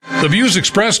The views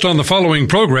expressed on the following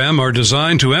program are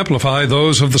designed to amplify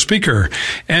those of the speaker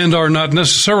and are not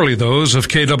necessarily those of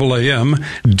KAAM,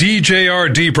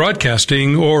 DJRD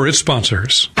Broadcasting, or its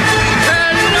sponsors.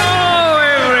 Hello,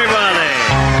 everybody!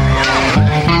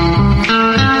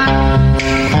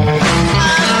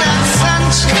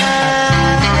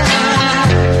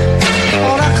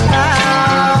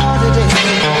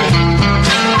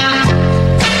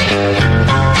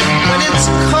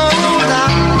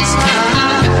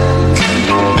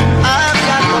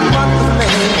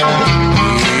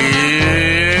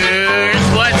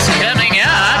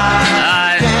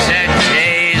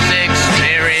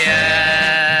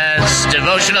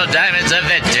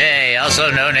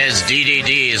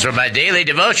 DDDs, where my daily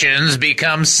devotions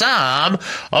become some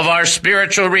of our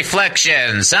spiritual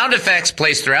reflections. Sound effects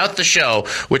placed throughout the show,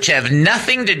 which have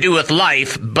nothing to do with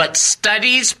life, but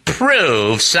studies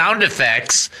prove sound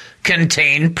effects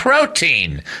contain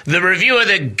protein. The review of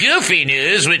the goofy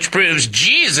news, which proves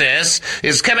Jesus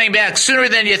is coming back sooner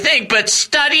than you think, but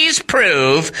studies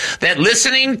prove that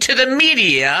listening to the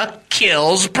media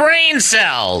kills brain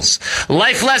cells.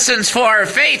 Life lessons for our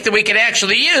faith that we can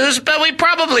actually use, but we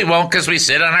probably won't because we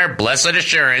sit on our blessed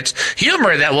assurance.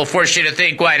 Humor that will force you to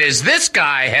think, why does this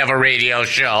guy have a radio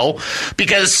show?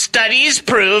 Because studies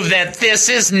prove that this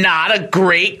is not a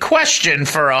great question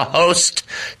for a host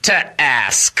to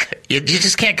ask. You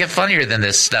just can't get funnier than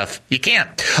this stuff. You can't.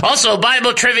 Also,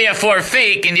 Bible trivia for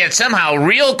fake and yet somehow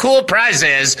real cool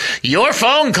prizes, your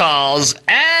phone calls,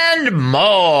 and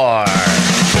more.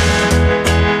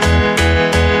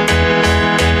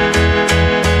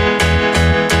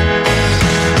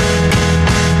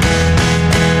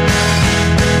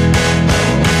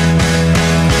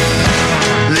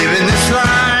 Living this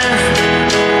life,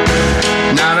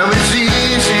 not always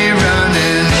easy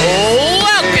running.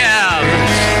 Welcome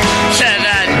to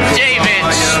the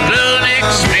David Spoon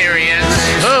Experience.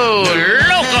 Oh,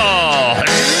 local,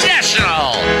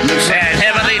 national, and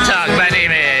heavenly talk. My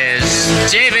name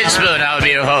is David Spoon. I'll be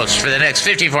your host for the next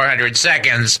 5,400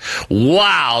 seconds.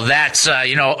 Wow, that's,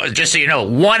 just so you know,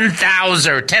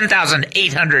 1,000 or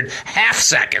 10,800 half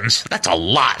seconds. That's a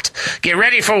lot. Get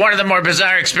ready for one of the more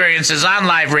bizarre experiences on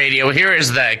live radio. Here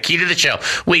is the key to the show.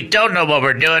 We don't know what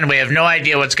we're doing. We have no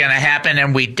idea what's going to happen,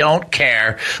 and we don't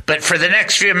care. But for the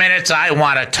next few minutes, I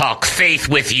want to talk faith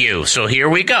with you. So here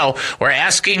we go. We're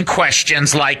asking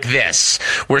questions like this.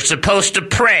 We're supposed to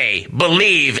pray,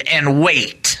 believe, and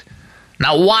wait.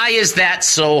 Now, why is that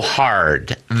so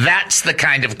hard? That's the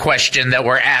kind of question that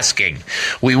we're asking.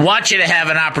 We want you to have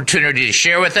an opportunity to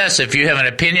share with us. If you have an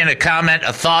opinion, a comment,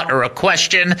 a thought, or a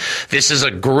question, this is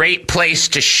a great place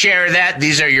to share that.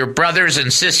 These are your brothers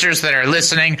and sisters that are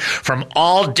listening from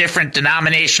all different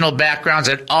denominational backgrounds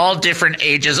at all different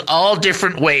ages, all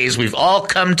different ways. We've all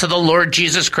come to the Lord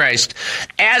Jesus Christ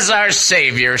as our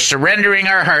Savior, surrendering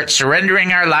our hearts,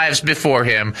 surrendering our lives before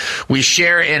Him. We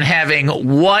share in having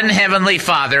one heavenly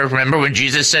Father. Remember when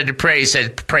Jesus said to pray, He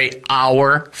said, pray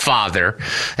our Father.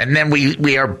 And then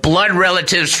we are blood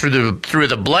relatives through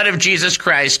the blood of Jesus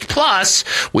Christ. Plus,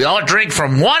 we all drink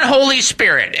from one Holy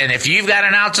Spirit. And if you've got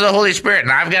an ounce of the Holy Spirit,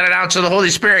 and I've got an ounce of the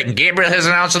Holy Spirit, and Gabriel has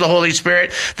an ounce of the Holy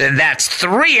Spirit, then that's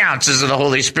 3 ounces of the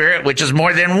Holy Spirit, which is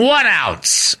more than 1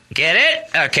 ounce. Get it?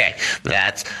 Okay.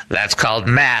 That's called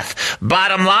math.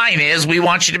 Bottom line is, we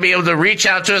want you to be able to reach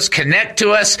out to us, connect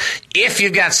to us, if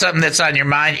you've got something that's on your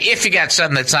mind, if you got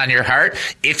something that's on your heart,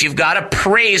 if you've got a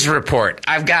praise report.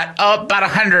 I've got about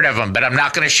 100 of them, but I'm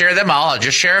not going to share them all. I'll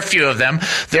just share a few of them.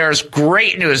 There's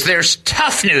great news. There's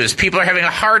tough news. People are having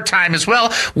a hard time as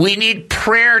well. We need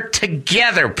prayer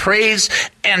together, praise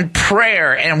and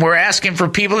prayer. And we're asking for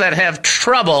people that have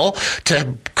trouble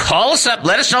to call us up.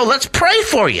 Let us know. Let's pray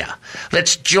for you.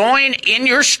 Let's join in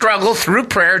your struggle through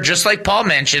prayer, just like Paul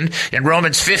mentioned in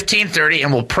Romans 15:30,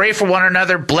 and we'll pray for one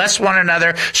another, bless one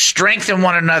another, strengthen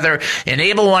one another,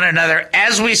 enable one another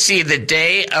as we see the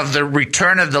day of the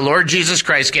return of the Lord Jesus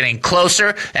Christ getting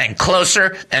closer and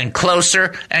closer and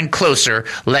closer and closer.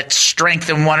 Let's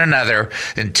strengthen one another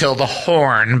until the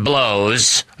horn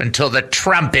blows, until the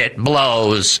trumpet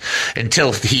blows,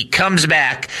 until He comes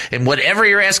back. And whatever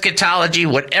your eschatology,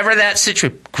 whatever that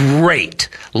situation, great.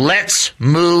 Let's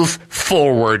move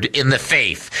forward in the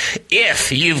faith.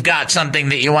 If you've got something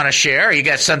that you want to share, or you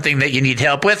got something that you need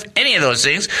help with, any of those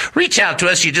things, reach out to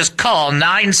us. You just call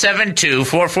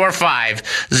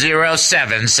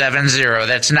 972-445-0770.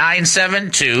 That's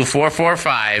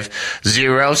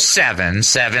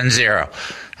 972-445-0770.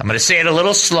 I'm going to say it a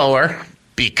little slower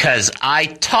because I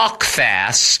talk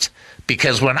fast,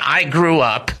 because when I grew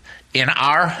up in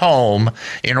our home,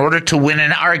 in order to win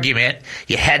an argument,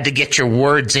 you had to get your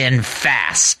words in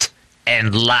fast.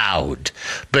 and loud.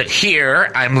 But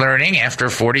here, I'm learning after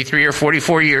 43 or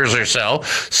 44 years or so,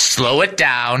 slow it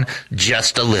down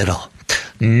just a little.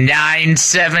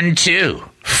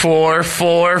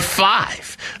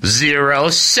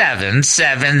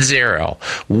 972-445-0770.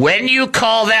 When you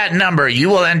call that number, you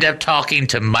will end up talking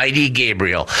to Mighty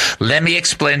Gabriel. Let me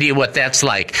explain to you what that's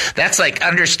like. That's like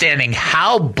understanding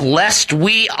how blessed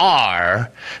we are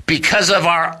because of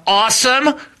our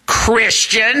awesome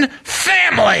Christian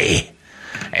family.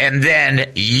 And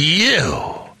then you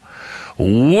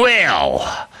will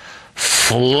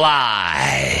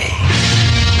fly.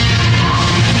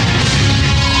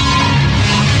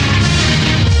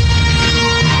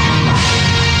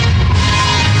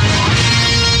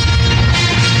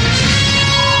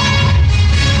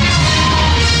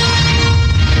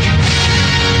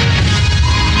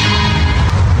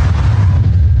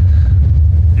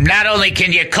 Not only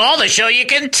can you call the show, you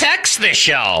can text the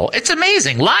show. It's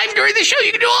amazing. Live during the show,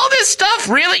 you can do all this stuff.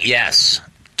 Really? Yes.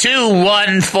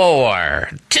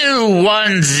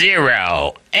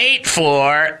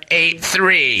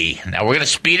 214-210-8483. Now, we're going to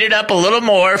speed it up a little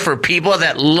more for people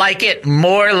that like it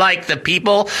more like the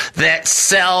people that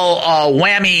sell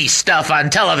whammy stuff on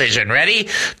television. Ready?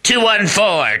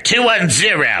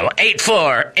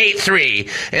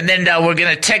 214-210-8483. And then we're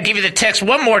going to give you the text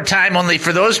one more time, only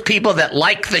for those people that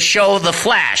like the show The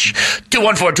Flash.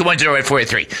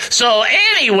 214-210-8483. So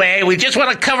anyway, we just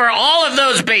want to cover all of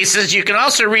those bases. You can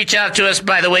also reach out to us,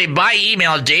 by the way, by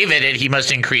email,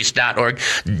 david@hemustincrease.org.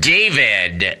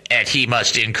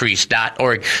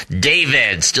 David@hemustincrease.org.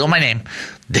 David, still my name.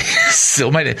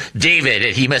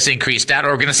 David@hemustincrease.org.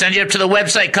 We're going to send you up to the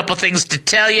website. Couple things to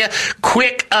tell you.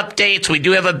 Quick updates. We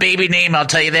do have a baby name. I'll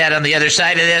tell you that on the other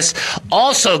side of this.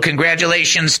 Also,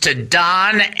 congratulations to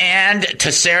Don and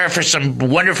to Sarah for some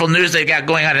wonderful news they've got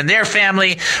going on in their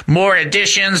family. More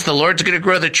additions. The Lord's going to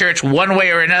grow the church one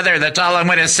way or another. That's all I'm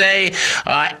going to say.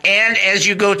 And as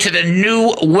you go to the new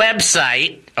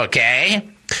website, okay,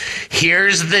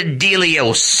 here's the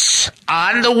dealios.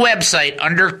 On the website,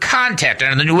 under contact,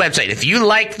 on the new website, if you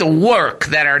like the work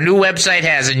that our new website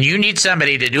has and you need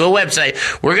somebody to do a website,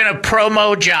 we're going to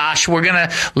promo Josh. We're going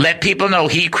to let people know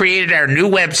he created our new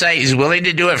website. He's willing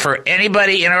to do it for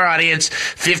anybody in our audience.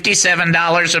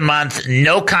 $57 a month,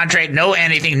 no contract, no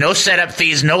anything, no setup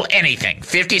fees, no anything.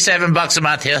 $57 a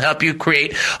month. He'll help you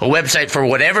create a website for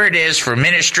whatever it is, for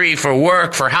ministry, for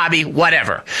work, for hobby,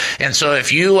 whatever. And so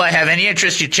if you have any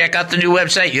interest, you check out the new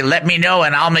website, you let me know,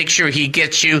 and I'll make sure he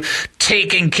gets you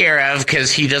taken care of,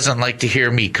 because he doesn't like to hear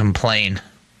me complain.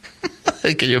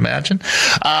 Can you imagine?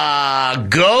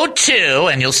 Go to,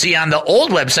 and you'll see on the old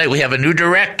website, we have a new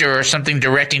director or something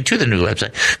directing to the new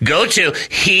website. Go to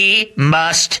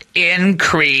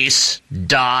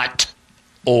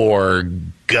hemusticrease.org.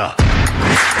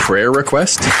 Prayer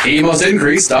request?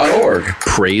 HeMustIncrease.org.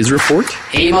 Praise report?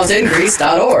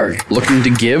 HeMustIncrease.org. Looking to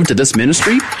give to this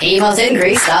ministry?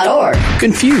 HeMustIncrease.org.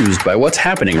 Confused by what's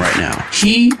happening right now?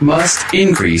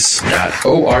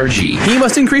 HeMustIncrease.org.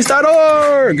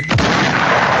 HeMustIncrease.org.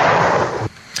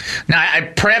 Now,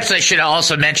 perhaps I should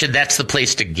also mention that's the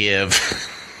place to give.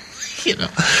 You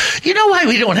know why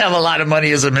we don't have a lot of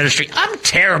money as a ministry? I'm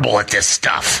terrible at this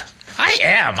stuff. I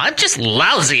am. I'm just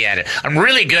lousy at it. I'm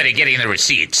really good at getting the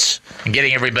receipts and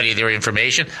getting everybody their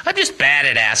information. I'm just bad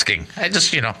at asking. I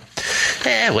just,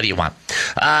 what do you want?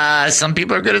 Some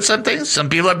people are good at some things. Some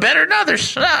people are better than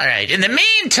others. All right. In the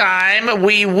meantime,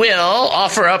 we will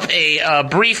offer up a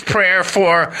brief prayer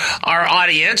for our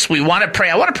audience. We want to pray.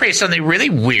 I want to pray something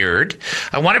really weird.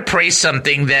 I want to pray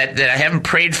something that I haven't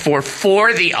prayed for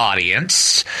the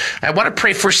audience. I want to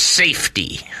pray for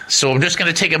safety. So I'm just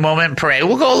going to take a moment and pray.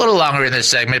 We'll go a little longer in this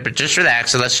segment, but just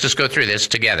relax. So let's just go through this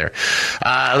together.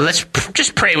 Let's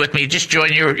just pray with me. Just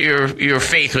join your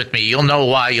faith with me. You'll know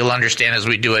why. You'll understand as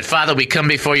we do it. Father, we come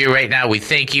before you right now. We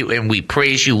thank you and we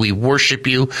praise you. We worship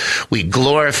you. We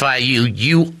glorify you.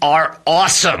 You are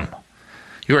awesome.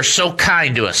 You are so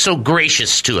kind to us, so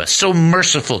gracious to us, so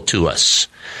merciful to us.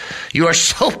 You are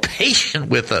so patient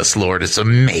with us, Lord. It's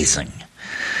amazing.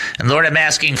 And Lord, I'm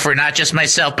asking for not just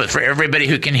myself, but for everybody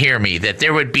who can hear me, that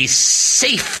there would be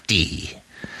safety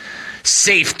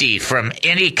from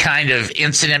any kind of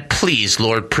incident. Please,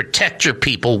 Lord, protect your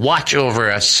people. Watch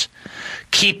over us.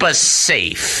 Keep us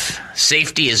safe.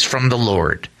 Safety is from the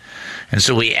Lord. And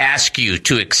so we ask you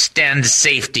to extend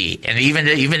safety. And even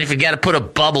if you got to put a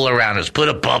bubble around us, put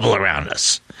a bubble around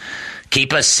us.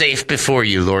 Keep us safe before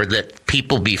you, Lord. Let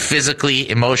people be physically,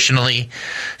 emotionally,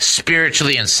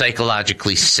 spiritually, and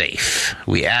psychologically safe.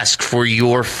 We ask for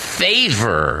your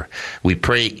favor. We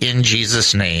pray in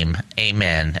Jesus' name.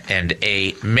 Amen and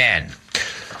amen.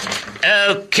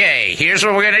 Okay, here's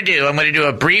what we're going to do. I'm going to do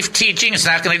a brief teaching. It's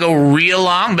not going to go real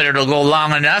long, but it'll go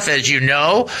long enough. As you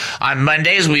know, on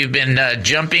Mondays, we've been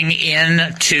jumping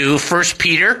into 1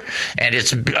 Peter, and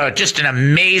it's just an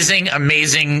amazing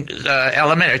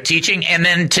element of teaching. And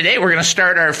then today, we're going to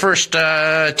start our first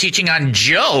teaching on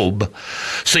Job.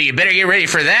 So you better get ready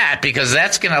for that, because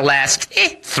that's going to last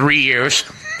 3 years.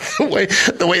 The way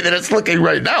that it's looking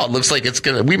right now, it looks like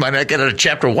we might not get out of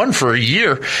chapter 1 for a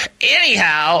year.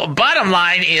 Anyhow, bottom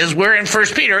line is we're in 1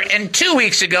 Peter, and 2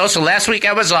 weeks ago, so last week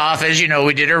I was off, as you know,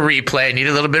 we did a replay. I need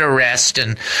a little bit of rest,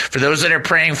 and for those that are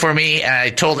praying for me,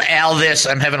 I told Al this,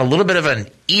 I'm having a little bit of an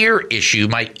ear issue.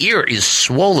 My ear is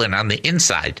swollen on the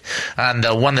inside, on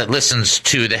the one that listens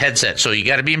to the headset. So you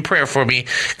got to be in prayer for me,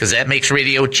 because that makes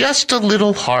radio just a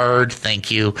little hard.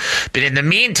 Thank you. But in the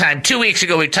meantime, 2 weeks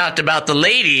ago, we talked about the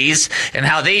ladies and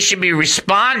how they should be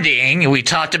responding. We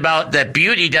talked about that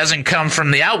beauty doesn't come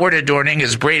from the outward adorning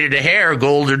as braided hair,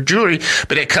 gold, or jewelry,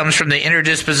 but it comes from the inner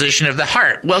disposition of the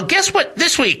heart. Well, guess what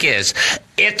this week is?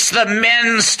 It's the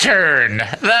men's turn.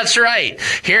 That's right.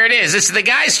 Here it is. It's the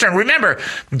guy's turn. Remember,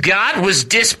 God was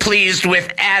displeased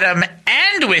with Adam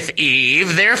and with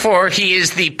Eve. Therefore, he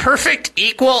is the perfect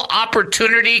equal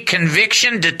opportunity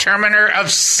conviction determiner of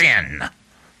sin.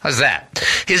 How's that?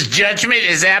 His judgment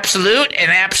is absolute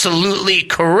and absolutely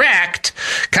correct.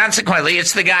 Consequently,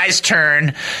 it's the guy's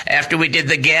turn after we did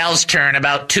the gal's turn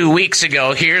about 2 weeks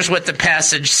ago. Here's what the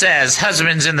passage says.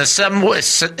 Husbands, in the same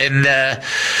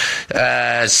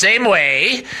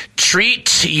way,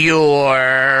 treat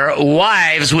your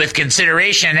wives with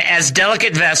consideration as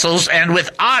delicate vessels and with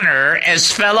honor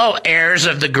as fellow heirs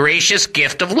of the gracious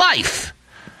gift of life,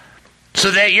 so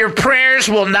that your prayers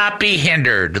will not be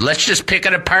hindered. Let's just pick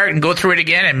it apart and go through it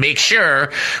again and make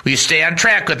sure we stay on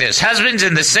track with this. Husbands,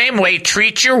 in the same way,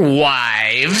 treat your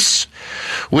wives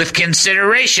with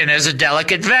consideration as a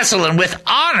delicate vessel and with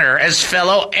honor as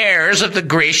fellow heirs of the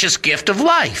gracious gift of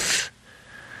life,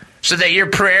 so that your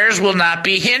prayers will not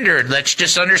be hindered. Let's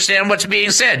just understand what's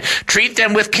being said. Treat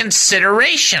them with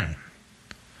consideration.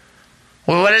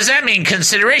 Well, what does that mean?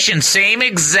 Consideration. Same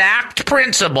exact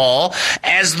principle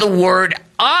as the word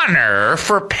honor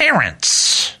for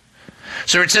parents.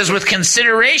 So it says with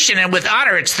consideration and with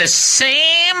honor. It's the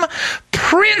same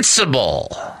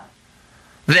principle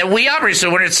that we operate.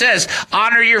 So when it says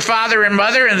honor your father and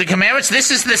mother and the commandments, this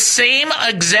is the same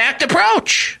exact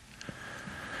approach.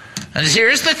 And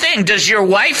here's the thing. Does your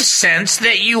wife sense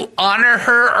that you honor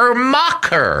her or mock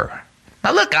her?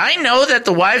 Now, look, I know that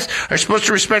the wives are supposed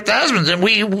to respect the husbands, and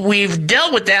we've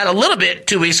dealt with that a little bit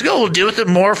 2 weeks ago. We'll deal with it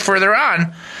more further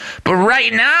on. But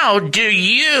right now, do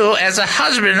you, as a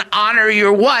husband, honor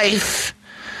your wife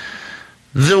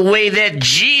the way that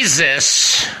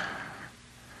Jesus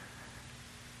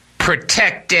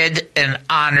protected and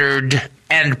honored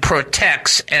and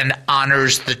protects and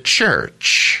honors the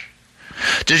church?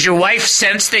 Does your wife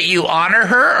sense that you honor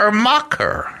her or mock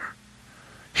her?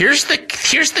 Here's the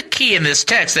key in this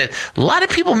text that a lot of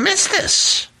people miss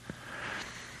this.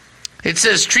 It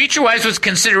says, treat your wives with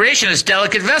consideration as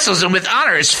delicate vessels and with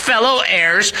honor as fellow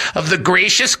heirs of the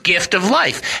gracious gift of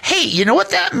life. Hey, you know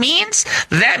what that means?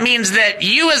 That means that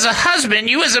you as a husband,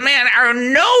 you as a man, are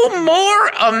no more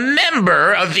a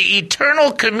member of the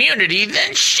eternal community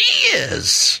than she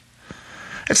is.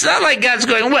 It's not like God's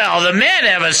going, well, the men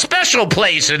have a special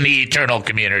place in the eternal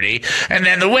community, and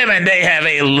then the women, they have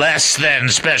a less than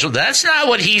special. That's not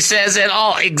what he says at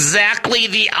all. Exactly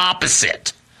the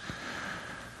opposite.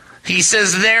 He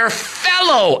says they're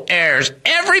fellow heirs.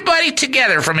 Everybody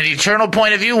together from an eternal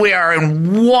point of view, we are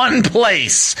in one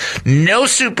place. No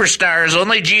superstars,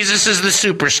 only Jesus is the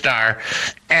superstar.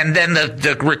 And then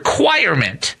the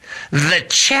requirement, the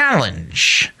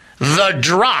challenge, the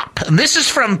drop. And this is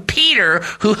from Peter,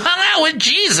 who hung out with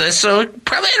Jesus, so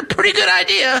probably had a pretty good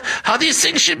idea how these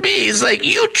things should be. He's like,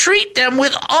 you treat them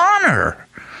with honor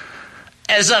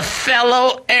as a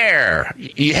fellow heir.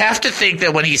 You have to think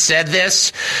that when he said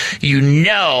this, you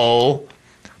know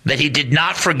that he did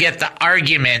not forget the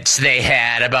arguments they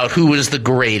had about who was the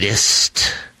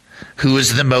greatest, who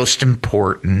was the most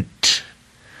important,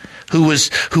 who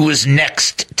was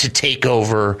next to take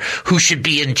over, who should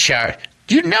be in charge.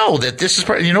 You know that this is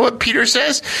part. You know what Peter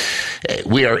says?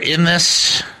 We are in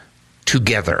this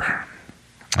together.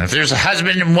 And if there's a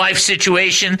husband and wife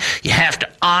situation, you have to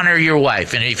honor your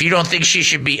wife. And if you don't think she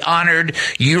should be honored,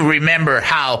 you remember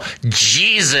how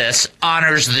Jesus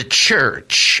honors the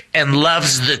church and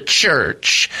loves the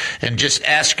church. And just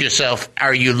ask yourself,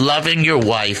 are you loving your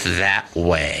wife that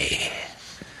way?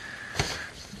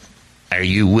 Are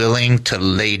you willing to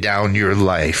lay down your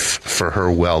life for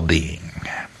her well-being?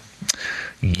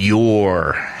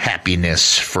 your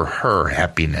happiness for her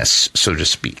happiness, so to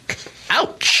speak.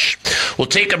 Ouch. We'll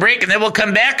take a break and then we'll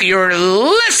come back. You're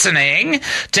listening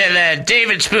to the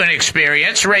David Spoon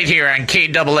Experience right here on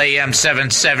KAAM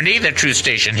 770, the true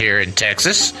station here in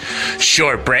Texas.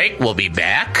 Short break. We'll be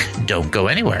back. Don't go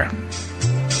anywhere.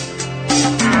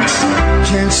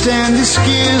 Can't stand the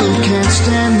skill, can't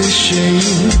stand the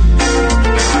shame.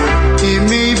 It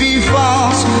may be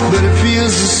false, but it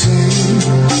feels the same.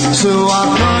 So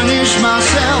I punish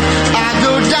myself, I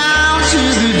go down to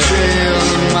the jail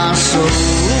of my soul.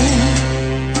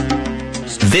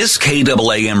 This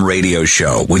KAAM radio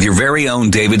show with your very own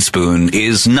David Spoon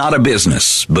is not a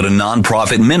business, but a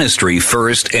nonprofit ministry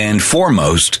first and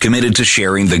foremost committed to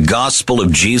sharing the gospel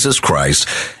of Jesus Christ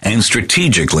and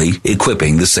strategically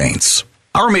equipping the saints.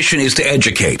 Our mission is to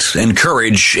educate,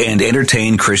 encourage, and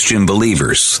entertain Christian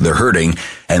believers, the hurting,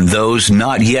 and those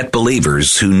not yet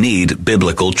believers who need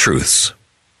biblical truths.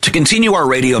 To continue our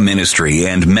radio ministry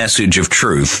and message of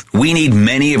truth, we need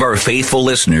many of our faithful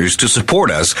listeners to support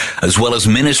us, as well as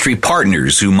ministry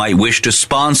partners who might wish to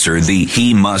sponsor the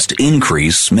He Must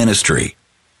Increase ministry.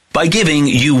 By giving,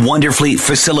 you wonderfully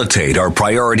facilitate our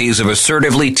priorities of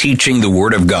assertively teaching the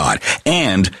Word of God,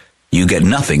 and you get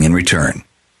nothing in return.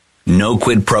 No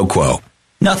quid pro quo.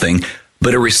 Nothing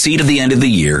but a receipt at the end of the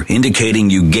year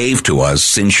indicating you gave to us,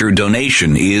 since your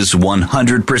donation is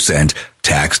 100%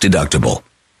 tax deductible.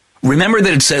 Remember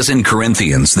that it says in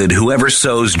Corinthians that whoever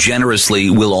sows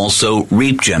generously will also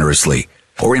reap generously.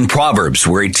 Or in Proverbs,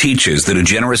 where it teaches that a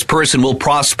generous person will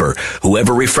prosper.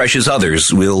 Whoever refreshes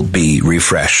others will be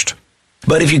refreshed.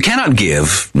 But if you cannot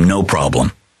give, no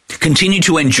problem. Continue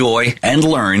to enjoy and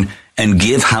learn and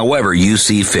give however you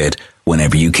see fit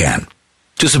whenever you can.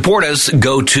 To support us,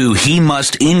 go to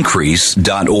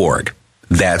HeMustIncrease.org.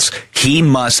 That's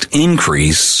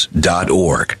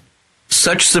HeMustIncrease.org.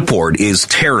 Such support is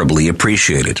terribly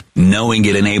appreciated, knowing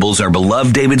it enables our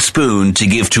beloved David Spoon to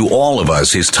give to all of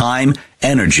us his time,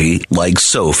 energy, like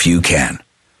so few can.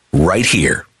 Right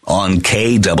here on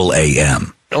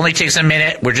KAAM. It only takes a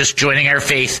minute. We're just joining our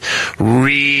faith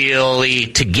really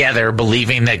together,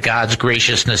 believing that God's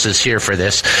graciousness is here for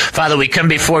this. Father, we come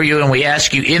before you and we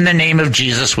ask you in the name of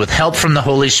Jesus, with help from the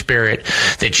Holy Spirit,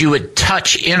 that you would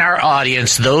touch in our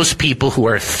audience those people who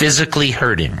are physically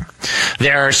hurting.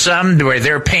 There are some where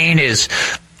their pain is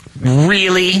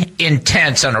really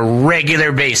intense on a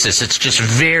regular basis. It's just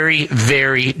very,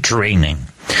 very draining.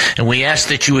 And we ask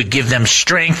that you would give them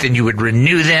strength and you would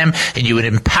renew them and you would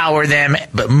empower them,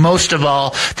 but most of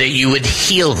all, that you would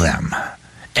heal them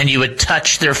and you would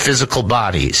touch their physical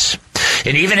bodies.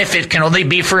 And even if it can only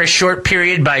be for a short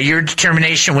period, by your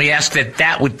determination, we ask that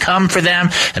that would come for them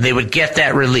and they would get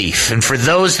that relief. And for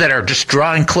those that are just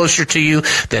drawing closer to you,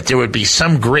 that there would be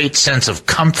some great sense of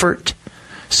comfort,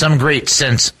 some great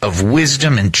sense of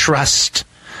wisdom and trust.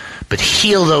 But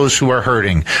heal those who are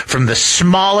hurting, from the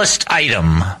smallest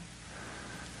item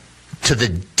to the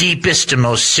deepest and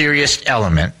most serious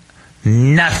element.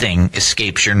 Nothing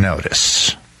escapes your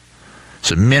notice.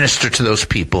 So minister to those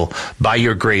people by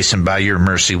your grace and by your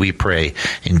mercy, we pray.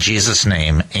 In Jesus'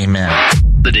 name, amen.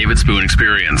 The David Spoon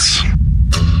Experience.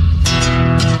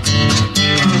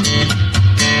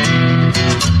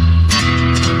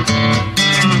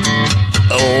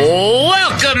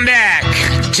 Welcome back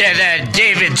to the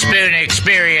David Spoon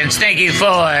Experience. Thank you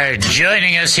for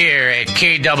joining us here at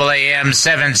KAAM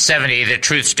 770, the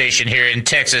truth station here in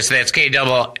Texas. That's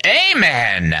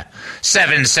KAAM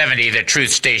 770, the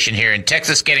truth station here in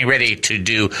Texas. Getting ready to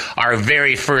do our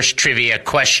very first trivia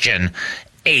question.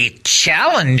 A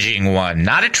challenging one,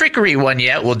 not a trickery one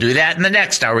yet. We'll do that in the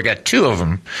next hour. We got two of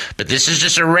them. But this is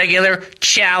just a regular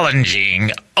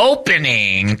challenging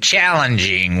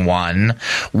one.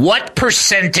 What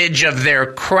percentage of their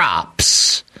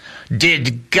crops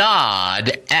did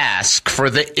God ask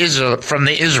from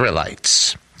the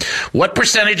Israelites? What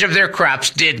percentage of their crops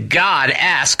did God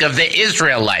ask of the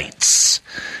Israelites?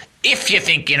 If you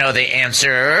think you know the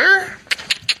answer,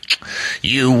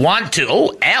 you want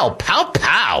to, Al, pow,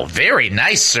 pow. Very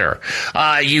nice, sir.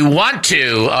 You want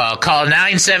to call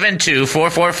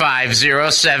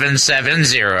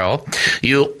 972-445-0770.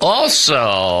 You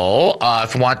also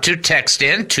want to text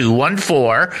in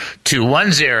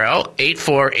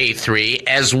 214-210-8483.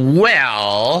 As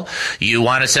well, you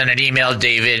want to send an email,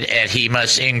 David at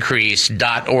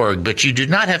HeMustIncrease.org. But you do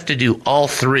not have to do all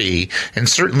three, and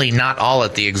certainly not all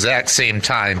at the exact same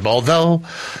time, although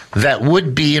that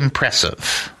would be impressive.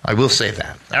 impressive. I will say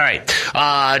that. All right.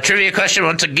 Trivia question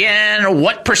once again.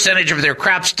 What percentage of their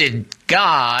crops did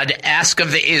God ask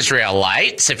of the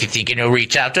Israelites? If you think you know,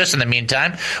 reach out to us. In the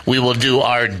meantime, we will do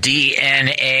our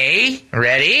DNA.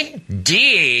 Ready?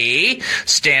 D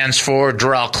stands for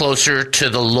draw closer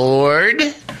to the Lord.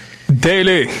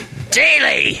 Daily.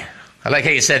 Daily. I like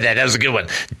how you said that. That was a good one.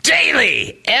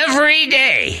 Daily. Every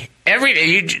day. Every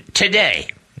day. Today.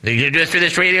 Are you going to do it through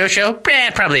this radio show?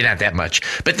 Probably not that much.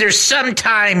 But there's some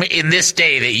time in this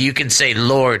day that you can say,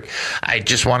 Lord, I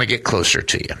just want to get closer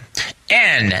to you.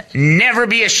 And never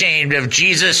be ashamed of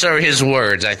Jesus or his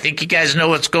words. I think you guys know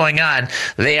what's going on.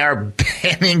 They are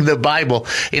banning the Bible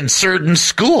in certain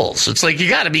schools. It's like, you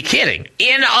got to be kidding.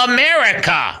 In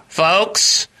America,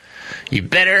 folks. You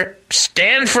better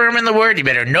stand firm in the Word. You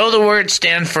better know the Word,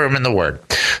 stand firm in the Word.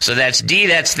 So that's D,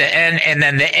 that's the N, and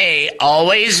then the A.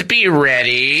 Always be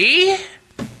ready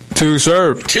to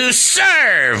serve. To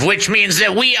serve, which means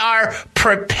that we are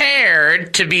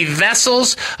prepared to be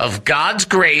vessels of God's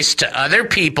grace to other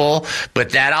people,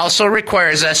 but that also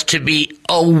requires us to be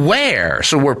aware.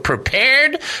 So we're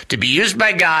prepared to be used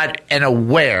by God and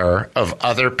aware of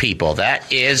other people.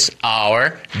 That is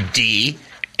our DNA.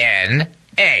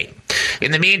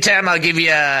 In the meantime, I'll give you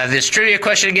this trivia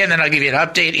question again, then I'll give you an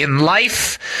update in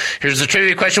life. Here's the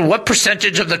trivia question. What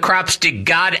percentage of the crops did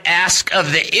God ask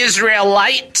of the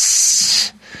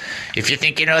Israelites? If you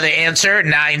think you know the answer,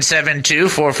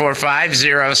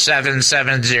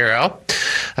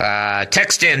 972-445-0770.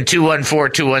 Text in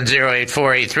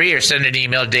 214-210-8483 or send an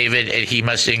email,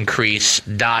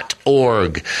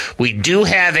 david@hemustincrease.org. We do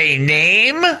have a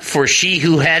name for she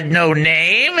who had no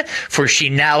name, for she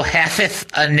now hatheth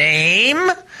a name.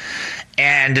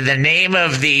 And the name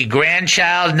of the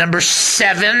grandchild, number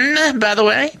 7, by the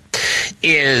way,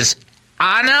 is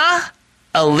Anna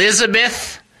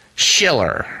Elizabeth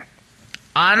Schiller.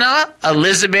 Anna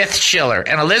Elizabeth Schiller.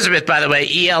 And Elizabeth, by the way,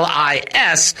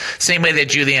 E-L-I-S, same way that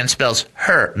Julianne spells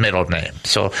her middle name.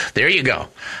 So there you go.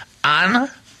 Anna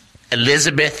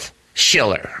Elizabeth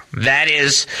Schiller. That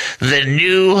is the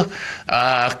new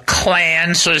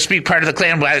clan, so to speak, part of the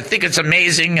clan. I think it's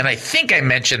amazing, and I think I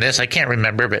mentioned this. I can't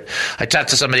remember, but I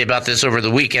talked to somebody about this over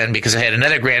the weekend because I had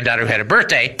another granddaughter who had a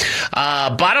birthday.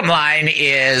 Bottom line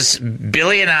is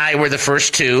Billy and I were the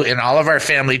first two in all of our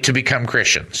family to become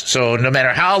Christians. So no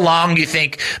matter how long you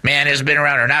think man has been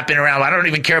around or not been around, I don't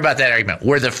even care about that argument.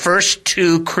 We're the first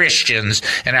two Christians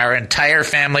in our entire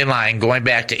family line going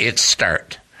back to its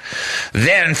start.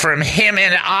 Then from him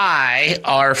and I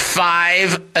are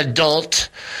 5 adult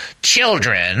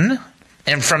children.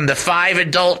 And from the 5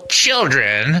 adult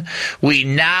children, we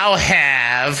now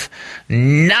have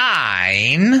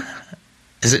 9.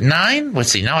 Is it 9?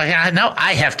 Let's see. No,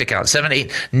 I have to count. 7,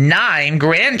 8, 9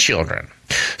 grandchildren.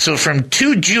 So from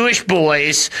 2 Jewish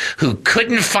boys who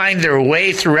couldn't find their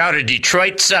way throughout a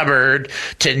Detroit suburb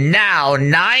to now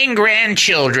 9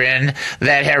 grandchildren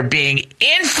that are being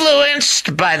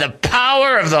influenced by the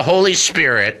power of the Holy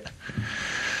Spirit.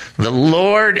 The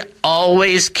Lord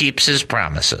always keeps his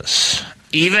promises,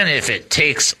 even if it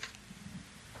takes,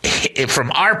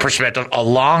 from our perspective, a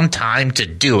long time to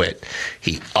do it.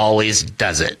 He always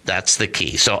does it. That's the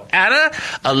key. So Anna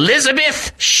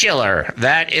Elizabeth Schiller,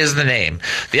 that is the name.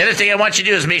 The other thing I want you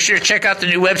to do is make sure to check out the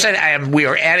new website. We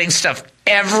are adding stuff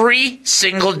every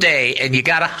single day, and you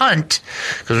got to hunt,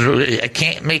 because I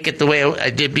can't make it the way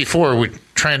I did before. We're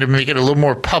trying to make it a little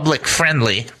more public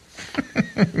friendly.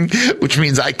 Which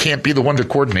means I can't be the one to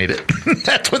coordinate it.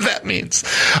 That's what that means.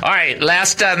 All right,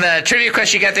 last on the trivia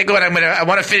question you got that going. I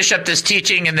want to finish up this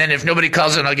teaching, and then if nobody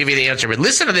calls in, I'll give you the answer. But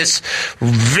listen to this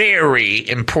very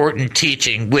important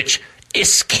teaching, which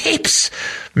escapes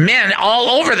men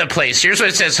all over the place. Here's what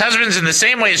it says. Husbands, in the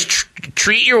same way as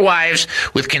treat your wives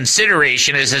with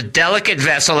consideration as a delicate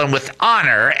vessel and with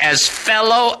honor as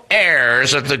fellow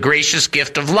heirs of the gracious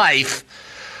gift of life,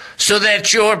 so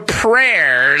that your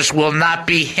prayers will not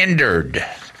be hindered.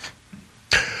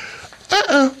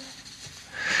 Uh-oh.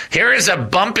 Here is a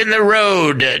bump in the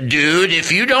road, dude.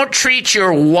 If you don't treat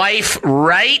your wife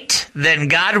right, then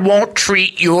God won't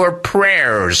treat your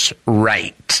prayers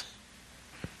right.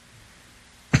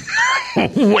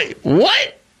 Wait,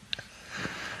 what?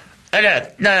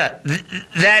 No.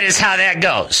 That is how that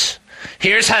goes.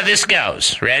 Here's how this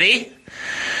goes. Ready?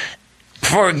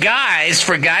 For guys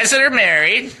that are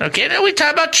married, okay, now we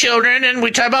talk about children and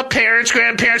we talk about parents,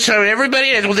 grandparents, so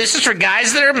everybody, well, this is for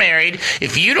guys that are married.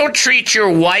 If you don't treat your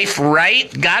wife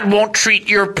right, God won't treat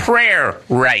your prayer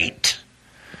right.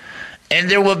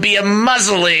 And there will be a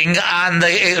muzzling on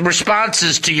the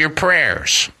responses to your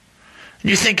prayers.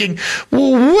 And you're thinking,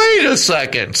 well, wait a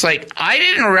second. It's like, I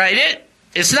didn't write it.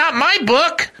 It's not my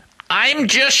book. I'm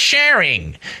just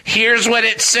sharing. Here's what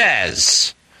it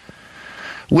says.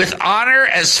 With honor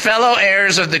as fellow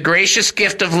heirs of the gracious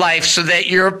gift of life, so that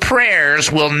your prayers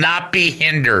will not be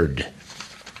hindered.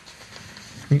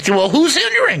 Well, who's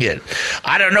hindering it?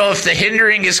 I don't know if the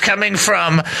hindering is coming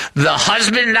from the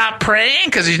husband not praying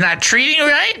because he's not treating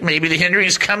right. Maybe the hindering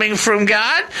is coming from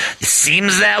God. It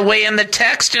seems that way in the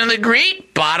text in the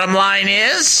Greek. Bottom line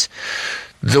is,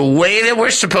 the way that we're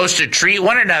supposed to treat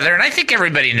one another, and I think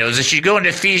everybody knows this. You go into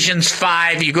Ephesians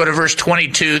 5, you go to verse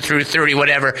 22 through 30,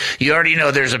 whatever. You already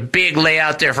know there's a big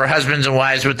layout there for husbands and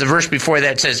wives, but the verse before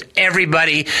that says,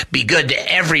 everybody be good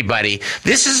to everybody.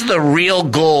 This is the real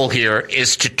goal here,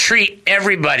 is to treat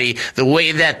everybody the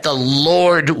way that the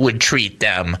Lord would treat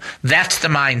them. That's the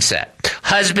mindset.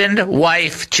 Husband,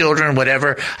 wife, children,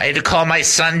 whatever. I had to call my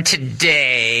son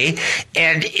today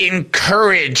and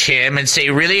encourage him and say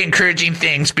really encouraging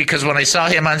things, because when I saw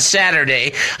him on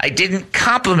Saturday, I didn't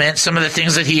compliment some of the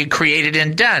things that he had created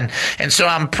and done. And so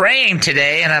I'm praying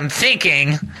today and I'm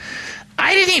thinking,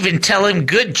 I didn't even tell him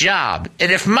good job.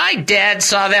 And if my dad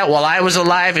saw that while I was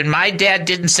alive and my dad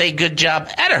didn't say good job,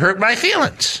 that'd have hurt my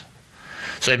feelings.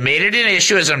 So I made it an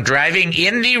issue as I'm driving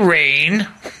in the rain.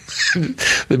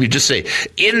 Let me just say,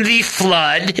 in the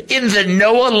flood, in the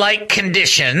Noah-like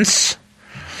conditions.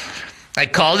 I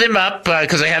called him up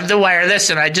because I have the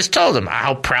wireless, and I just told him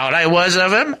how proud I was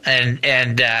of him,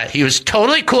 and he was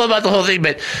totally cool about the whole thing.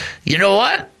 But you know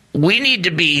what? We need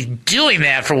to be doing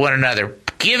that for one another,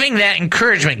 giving that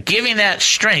encouragement, giving that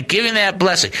strength, giving that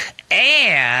blessing.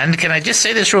 And can I just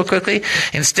say this real quickly?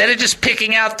 Instead of just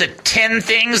picking out the 10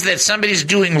 things that somebody's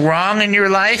doing wrong in your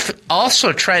life,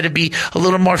 also try to be a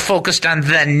little more focused on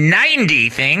the 90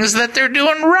 things that they're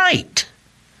doing right.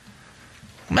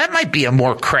 That might be a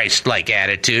more Christ-like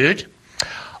attitude.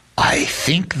 I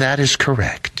think that is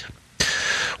correct.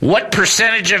 What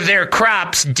percentage of their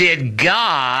crops did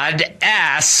God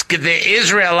ask the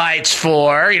Israelites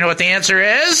for? You know what the answer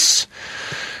is?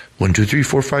 1, 2, 3,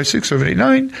 4, 5, 6, 7, 8,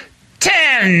 9.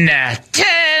 10.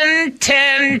 10,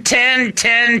 10, 10,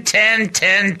 10, 10,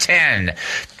 10, 10.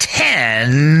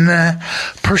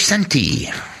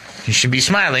 10%. You should be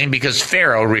smiling because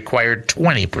Pharaoh required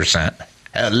 20%.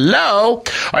 Hello. All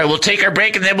right, we'll take our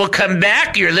break and then we'll come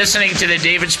back. You're listening to the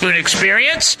David Spoon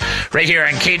Experience right here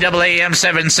on KAAM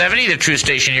 770, the true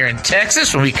station here in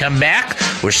Texas. When we come back,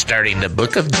 we're starting the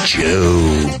book of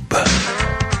Job. Most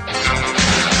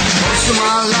of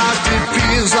my life it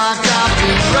feels like I've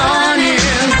been running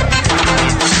and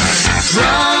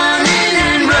running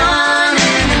and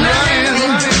running.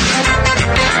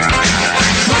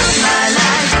 Most of my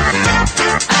life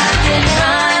I've been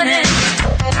running and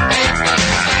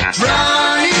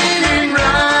running and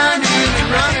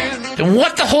running. And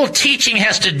what the whole teaching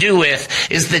has to do with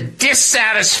is the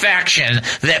dissatisfaction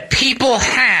that people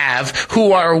have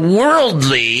who are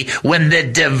worldly when the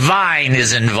divine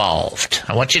is involved.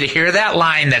 I want you to hear that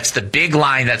line. That's the big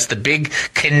line. That's the big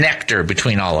connector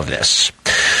between all of this.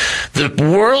 The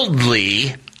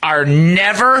worldly are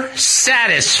never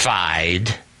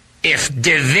satisfied if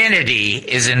divinity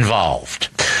is involved.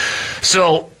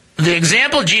 So the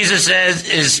example Jesus says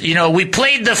is, we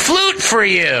played the flute for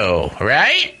you,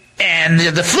 right? And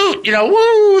the flute,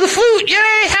 woo, the flute,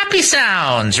 yay, happy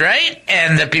sounds, right?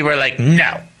 And the people are like,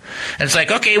 no. And it's like,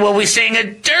 okay, well, we sang a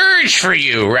dirge for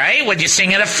you, right? When you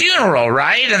sing at a funeral,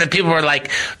 right? And the people were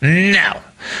like, no.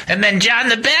 And then John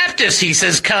the Baptist, he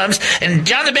says, comes, and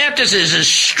John the Baptist is as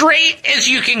straight as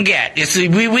you can get.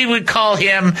 We would call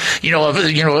him, a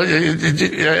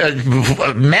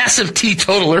massive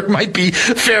teetotaler, might be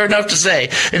fair enough to say.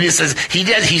 And he says,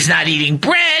 he's not eating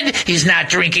bread, he's not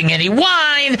drinking any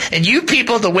wine, and you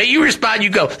people, the way you respond, you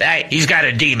go, hey, he's got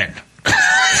a demon.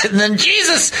 And then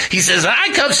Jesus, he says,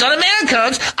 I come, Son of Man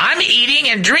comes, I'm eating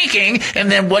and drinking,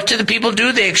 and then what do the people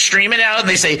do? They extreme it out, and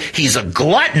they say, he's a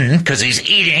glutton, because he's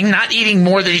eating, not eating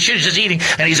more than he should, just eating,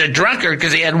 and he's a drunkard,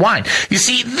 because he had wine. You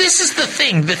see, this is the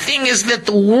thing. The thing is that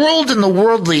the world and the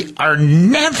worldly are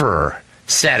never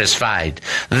satisfied.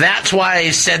 That's why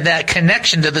I said that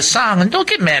connection to the song. And don't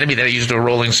get mad at me that I used a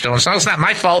Rolling Stones song. It's not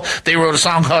my fault. They wrote a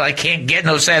song called I Can't Get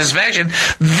No Satisfaction.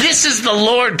 This is the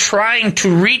Lord trying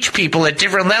to reach people at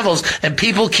different levels, and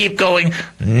people keep going,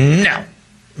 no,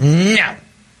 no,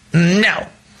 no,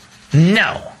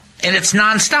 no. And it's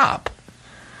nonstop.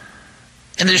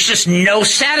 And there's just no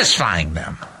satisfying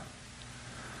them.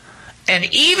 And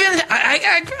even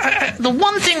the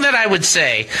one thing that I would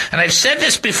say, and I've said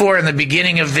this before in the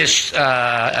beginning of this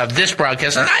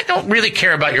broadcast, and I don't really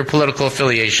care about your political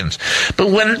affiliations, but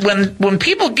when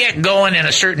people get going in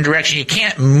a certain direction, you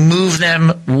can't move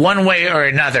them one way or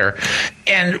another.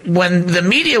 And when the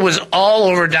media was all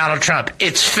over Donald Trump,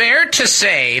 it's fair to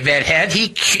say that had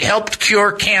he helped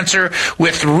cure cancer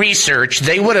with research,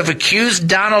 they would have accused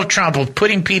Donald Trump of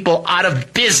putting people out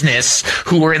of business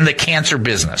who were in the cancer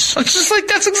business. It's just like,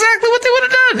 that's exactly what they would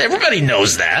have done. Everybody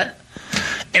knows that.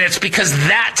 And it's because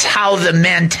that's how the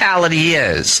mentality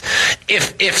is.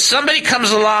 If somebody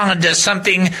comes along and does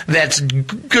something that's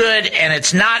good and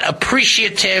it's not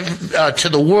appreciative to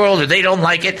the world, or they don't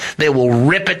like it, they will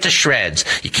rip it to shreds.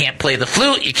 You can't play the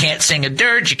flute, you can't sing a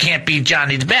dirge, you can't be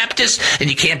Johnny the Baptist, and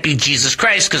you can't be Jesus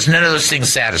Christ, because none of those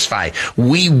things satisfy.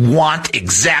 We want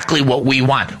exactly what we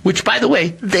want, which, by the way,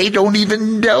 they don't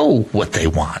even know what they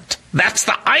want. That's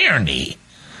the irony.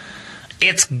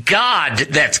 It's God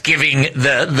that's giving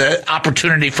the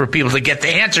opportunity for people to get the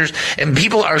answers, and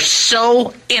people are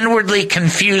so inwardly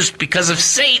confused because of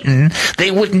Satan,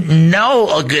 they wouldn't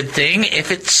know a good thing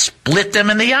if it split them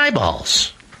in the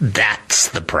eyeballs. That's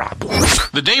the problem.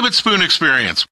 The David Spoon Experience.